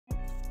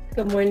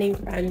Good morning,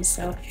 friends.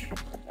 So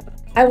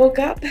I woke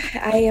up.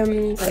 I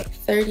am like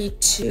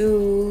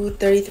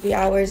 33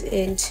 hours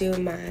into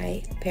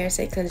my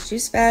parasite cleanse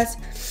juice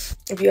fast.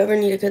 If you ever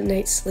need a good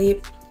night's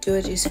sleep, do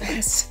a juice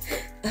fast.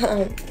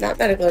 Not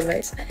medical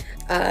advice,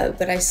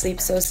 but I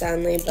sleep so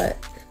soundly. But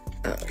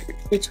um,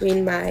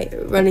 between my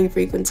running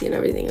frequency and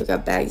everything, I've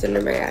got bags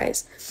under my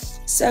eyes.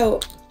 So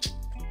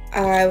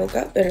I woke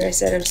up and I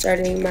said I'm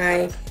starting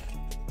my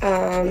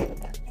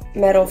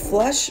metal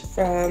flush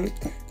from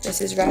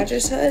Mrs.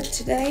 Rogers Hood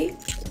today.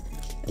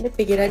 And I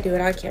figured I'd do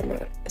it on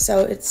camera.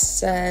 So it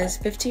says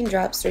 15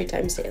 drops 3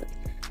 times daily.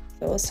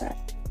 So we'll start.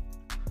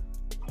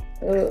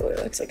 Oh, it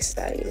looks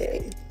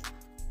exciting.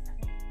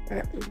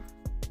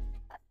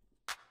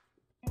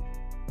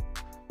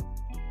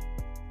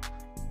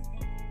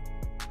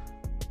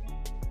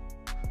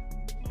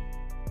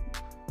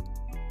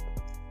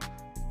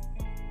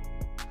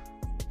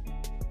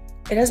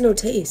 It has no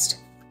taste.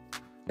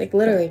 Like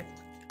literally.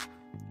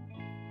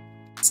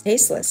 It's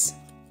tasteless.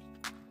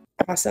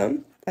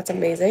 Awesome. That's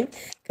amazing.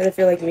 Because if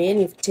you're like me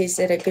and you've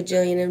tasted a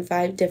gajillion and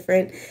 5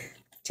 different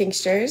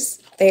tinctures,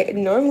 they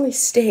normally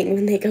sting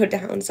when they go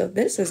down. So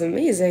this is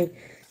amazing.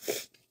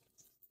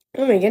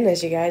 Oh my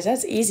goodness, you guys.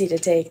 That's easy to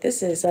take.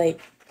 This is like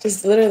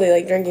just literally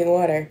like drinking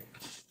water.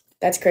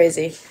 That's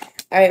crazy.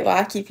 All right, well,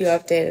 I'll keep you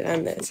updated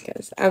on this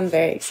because I'm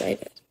very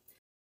excited.